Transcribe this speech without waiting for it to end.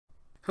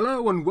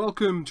Hello and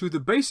welcome to the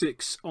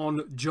basics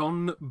on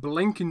John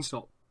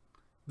Blenkinsop.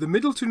 The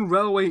Middleton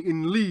Railway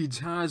in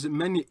Leeds has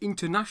many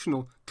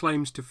international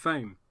claims to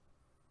fame.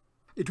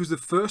 It was the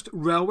first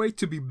railway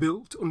to be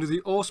built under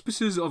the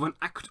auspices of an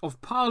Act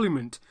of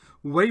Parliament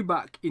way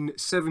back in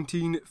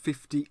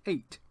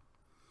 1758.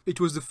 It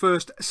was the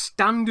first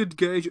standard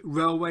gauge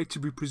railway to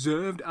be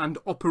preserved and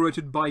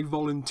operated by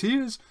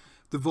volunteers,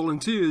 the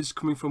volunteers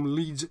coming from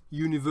Leeds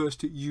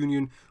University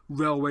Union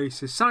Railway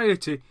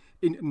Society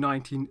in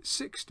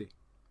 1960.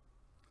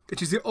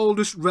 It is the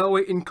oldest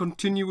railway in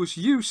continuous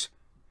use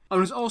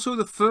and was also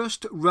the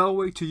first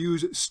railway to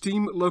use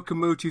steam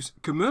locomotives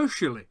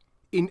commercially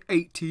in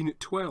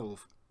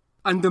 1812.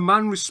 And the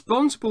man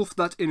responsible for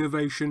that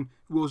innovation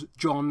was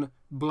John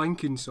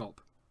Blenkinsop.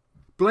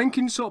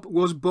 Blenkinsop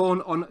was born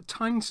on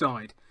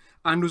Tyneside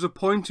and was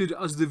appointed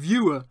as the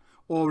viewer,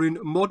 or in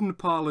modern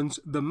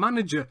parlance the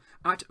manager,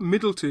 at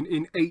Middleton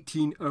in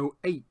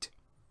 1808.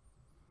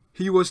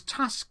 He was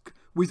tasked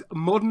with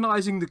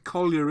modernising the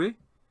colliery,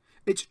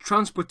 its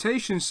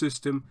transportation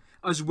system,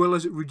 as well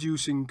as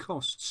reducing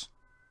costs.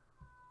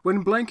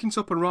 When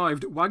Blenkinsop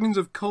arrived, wagons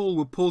of coal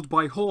were pulled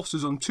by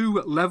horses on two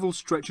level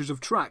stretches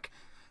of track,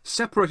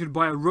 separated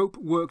by a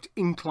rope-worked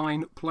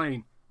incline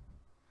plane.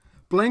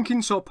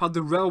 Blenkinsop had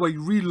the railway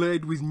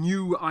relaid with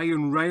new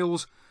iron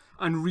rails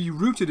and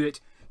rerouted it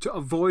to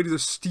avoid the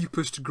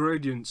steepest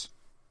gradients.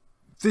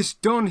 This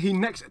done, he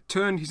next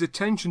turned his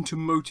attention to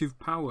motive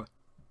power.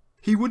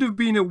 He would have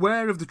been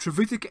aware of the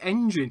Trevithick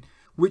engine,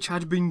 which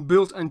had been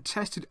built and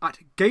tested at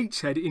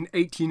Gateshead in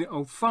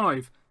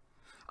 1805,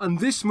 and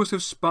this must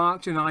have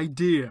sparked an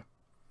idea.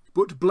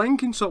 But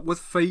Blenkinsop was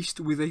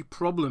faced with a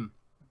problem.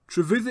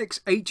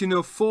 Trevithick's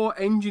 1804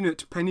 engine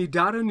at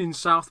Penydarren in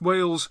South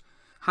Wales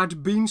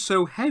had been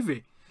so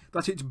heavy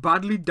that it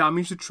badly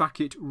damaged the track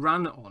it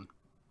ran on.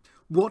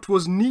 What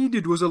was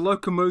needed was a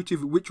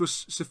locomotive which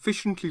was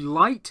sufficiently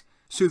light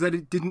so that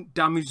it didn't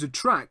damage the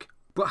track,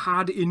 but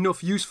had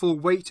enough useful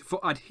weight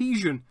for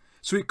adhesion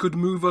so it could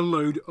move a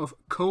load of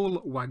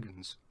coal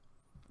wagons.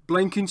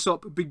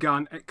 Blenkinsop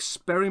began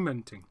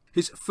experimenting.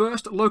 His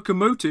first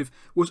locomotive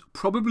was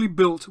probably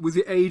built with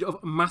the aid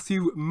of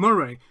Matthew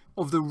Murray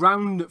of the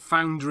Round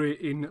Foundry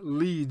in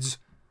Leeds,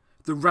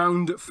 the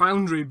Round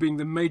Foundry being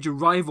the major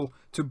rival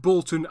to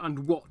Bolton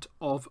and Watt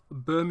of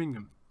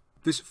Birmingham.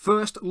 This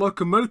first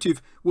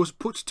locomotive was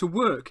put to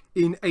work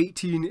in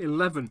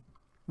 1811.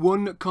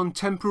 One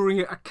contemporary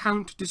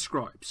account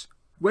describes: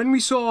 "When we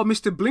saw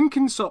Mr.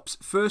 Blenkinsop's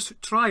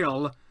first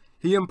trial,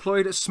 he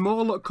employed a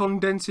small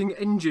condensing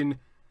engine,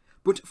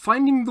 but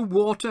finding the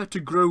water to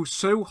grow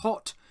so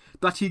hot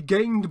that he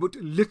gained but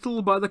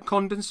little by the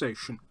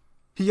condensation,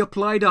 he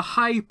applied a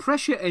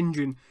high-pressure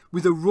engine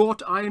with a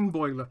wrought iron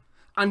boiler,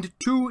 and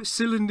two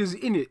cylinders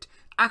in it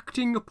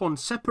acting upon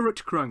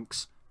separate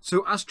cranks,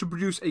 so as to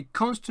produce a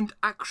constant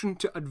action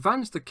to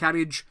advance the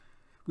carriage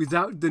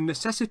without the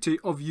necessity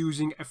of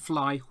using a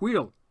fly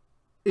wheel.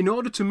 In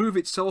order to move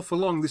itself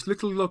along, this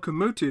little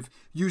locomotive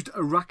used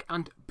a rack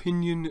and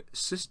pinion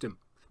system,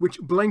 which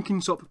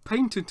Blenkinsop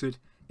patented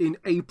in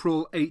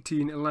April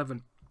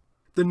 1811.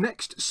 The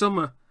next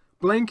summer,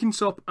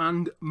 Blenkinsop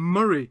and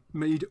Murray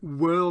made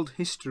world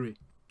history.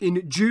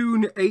 In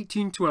June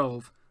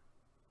 1812,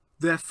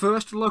 their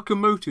first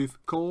locomotive,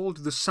 called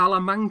the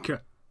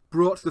Salamanca,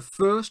 brought the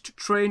first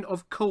train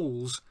of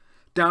coals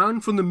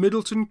down from the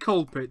Middleton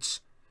coal pits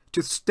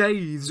to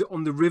Staithes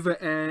on the River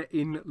Aire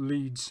in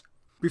Leeds,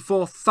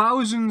 before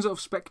thousands of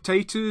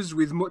spectators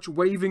with much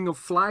waving of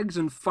flags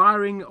and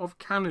firing of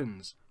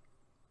cannons.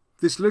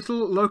 This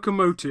little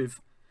locomotive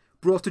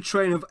brought a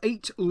train of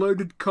 8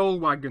 loaded coal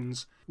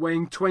wagons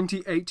weighing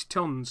 28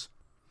 tons,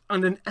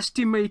 and an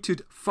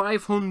estimated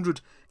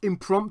 500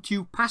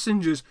 impromptu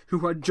passengers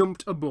who had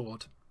jumped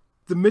aboard.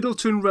 The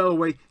Middleton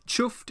Railway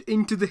chuffed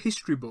into the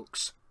history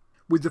books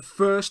with the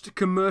first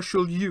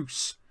commercial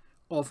use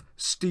of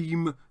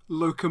steam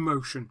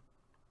locomotion.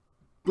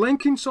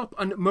 Blenkinsop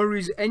and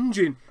Murray's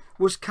engine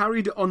was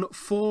carried on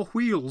 4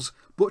 wheels,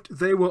 but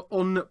they were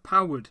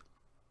unpowered.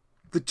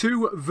 The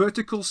 2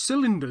 vertical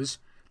cylinders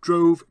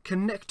drove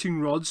connecting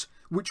rods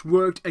which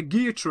worked a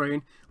gear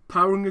train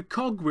powering a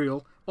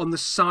cogwheel on the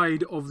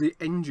side of the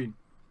engine.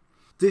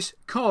 This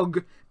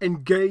cog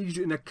engaged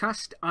in a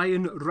cast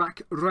iron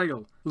rack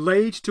rail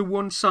laid to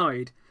one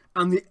side,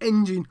 and the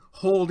engine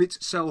hauled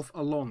itself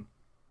along.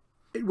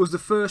 It was the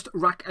first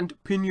rack and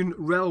pinion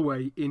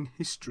railway in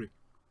history.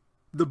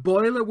 The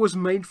boiler was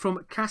made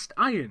from cast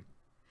iron.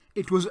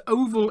 It was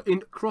oval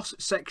in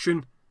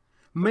cross-section,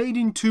 made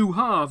in 2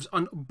 halves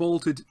and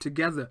bolted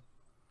together.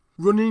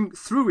 Running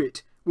through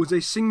it was a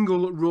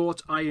single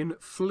wrought iron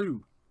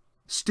flue.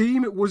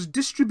 Steam was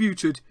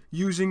distributed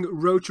using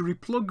rotary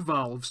plug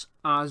valves,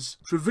 as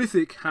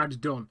Trevithick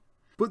had done.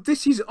 But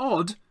this is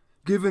odd,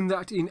 given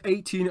that in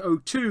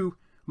 1802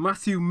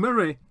 Matthew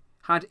Murray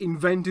had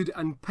invented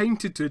and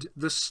patented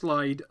the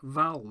slide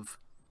valve.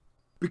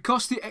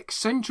 Because the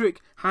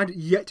eccentric had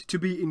yet to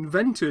be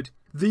invented,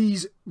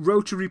 these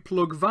rotary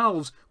plug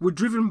valves were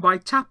driven by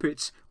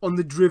tappets on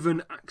the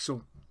driven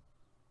axle.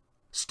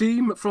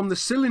 Steam from the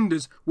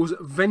cylinders was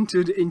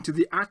vented into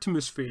the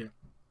atmosphere.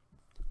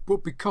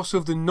 But because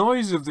of the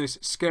noise of this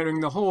scaring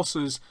the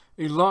horses,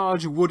 a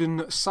large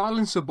wooden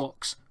silencer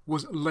box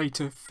was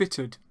later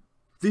fitted.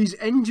 These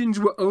engines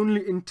were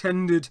only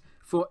intended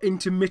for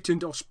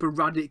intermittent or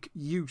sporadic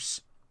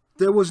use.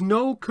 There was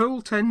no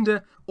coal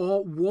tender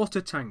or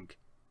water tank,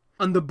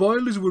 and the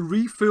boilers were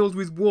refilled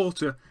with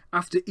water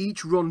after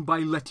each run by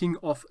letting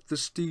off the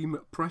steam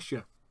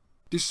pressure.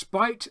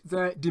 Despite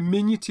their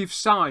diminutive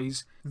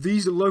size,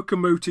 these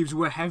locomotives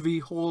were heavy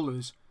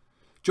haulers.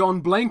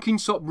 John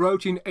Blenkinsop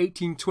wrote in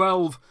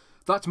 1812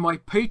 that my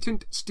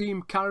patent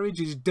steam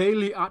carriage is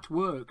daily at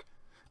work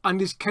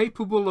and is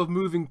capable of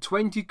moving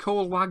 20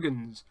 coal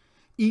wagons,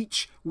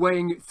 each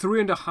weighing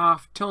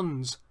 3.5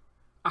 tons,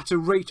 at a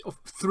rate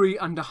of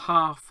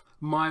 3.5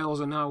 miles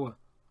an hour.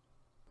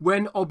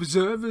 When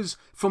observers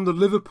from the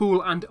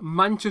Liverpool and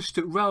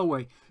Manchester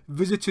Railway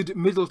visited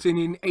Middleton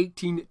in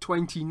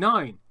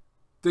 1829,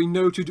 they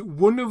noted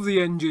one of the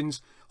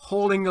engines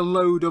hauling a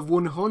load of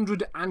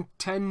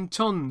 110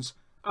 tons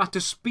at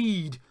a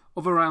speed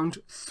of around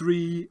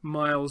 3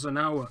 miles an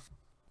hour.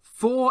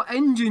 4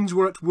 engines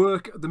were at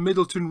work at the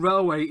Middleton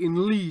Railway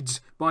in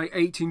Leeds by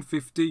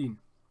 1815.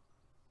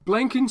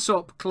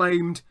 Blenkinsop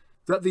claimed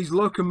that these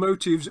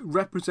locomotives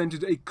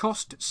represented a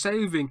cost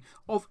saving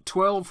of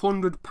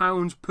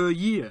 £1,200 per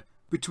year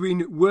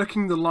between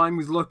working the line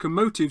with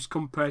locomotives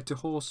compared to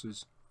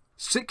horses.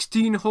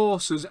 16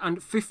 horses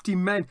and 50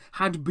 men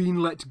had been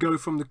let go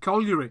from the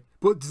colliery,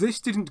 but this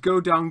didn't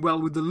go down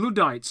well with the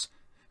Luddites,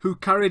 who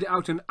carried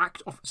out an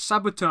act of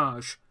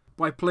sabotage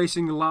by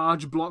placing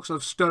large blocks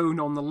of stone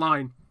on the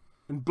line,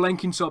 and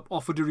Blenkinsop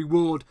offered a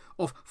reward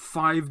of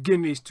 5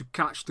 guineas to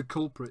catch the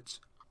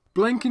culprits.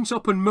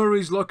 Blenkinsop and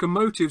Murray's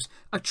locomotives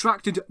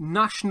attracted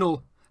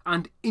national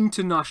and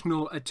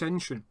international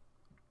attention.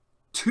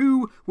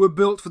 2 were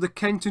built for the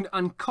Kenton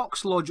and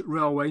Coxlodge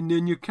Railway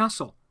near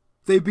Newcastle.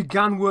 They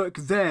began work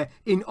there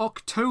in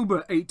October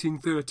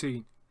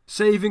 1813,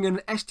 saving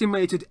an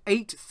estimated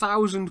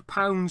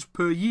 £8,000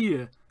 per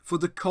year for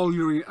the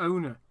colliery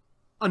owner.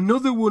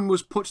 Another one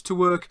was put to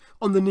work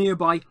on the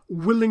nearby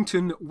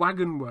Willington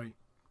Wagonway.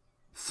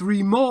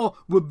 3 more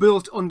were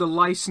built under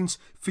licence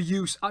for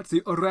use at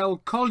the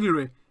Orell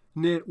Colliery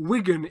near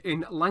Wigan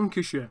in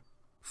Lancashire.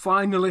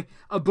 Finally,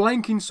 a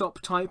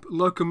Blenkinsop-type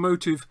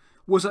locomotive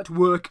was at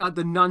work at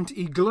the Nant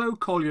y Glo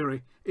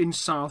Colliery in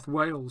South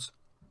Wales.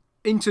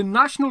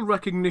 International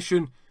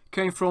recognition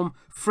came from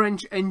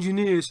French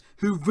engineers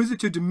who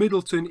visited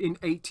Middleton in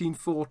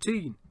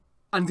 1814,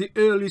 and the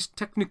earliest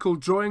technical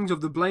drawings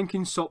of the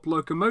Blenkinsop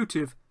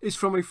locomotive is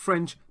from a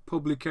French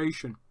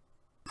publication.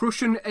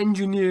 Prussian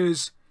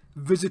engineers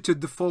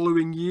visited the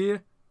following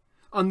year,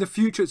 and the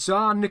future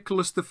Tsar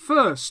Nicholas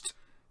I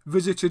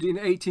visited in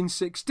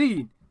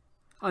 1816,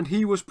 and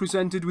he was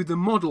presented with a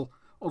model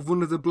of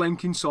one of the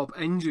Blenkinsop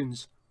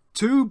engines.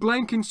 2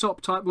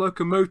 Blenkinsop-type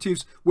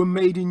locomotives were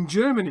made in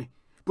Germany,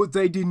 but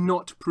they did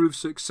not prove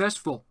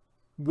successful.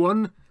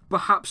 1,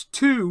 perhaps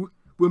 2,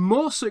 were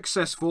more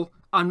successful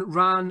and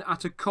ran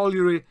at a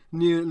colliery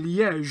near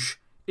Liège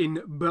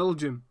in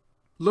Belgium.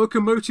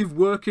 Locomotive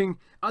working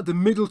at the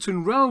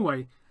Middleton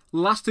Railway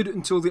lasted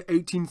until the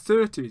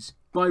 1830s,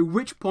 by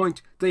which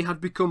point they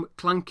had become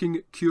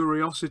clanking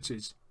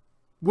curiosities.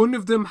 One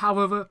of them,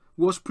 however,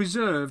 was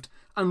preserved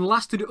and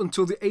lasted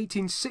until the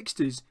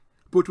 1860s,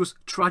 but was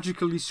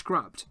tragically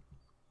scrapped.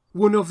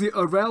 One of the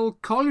Orell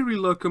colliery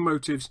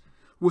locomotives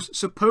was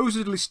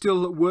supposedly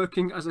still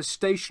working as a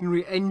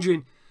stationary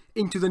engine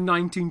into the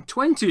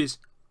 1920s,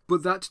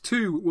 but that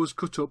too was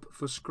cut up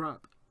for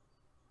scrap.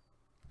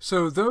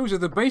 So those are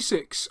the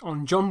basics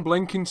on John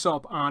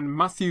Blenkinsop and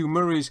Matthew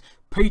Murray's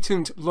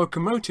patent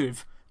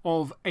locomotive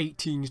of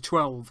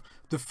 1812,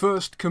 the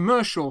first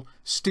commercial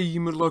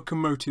steam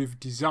locomotive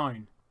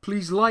design.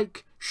 Please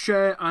like,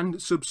 share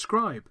and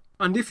subscribe.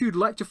 And if you'd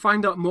like to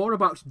find out more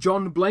about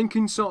John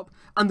Blenkinsop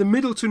and the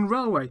Middleton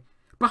Railway,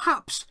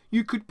 perhaps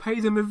you could pay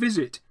them a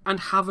visit and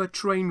have a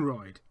train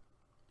ride.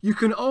 You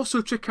can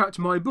also check out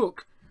my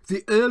book,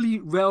 The Early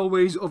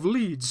Railways of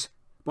Leeds,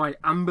 by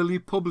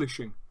Amberley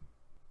Publishing.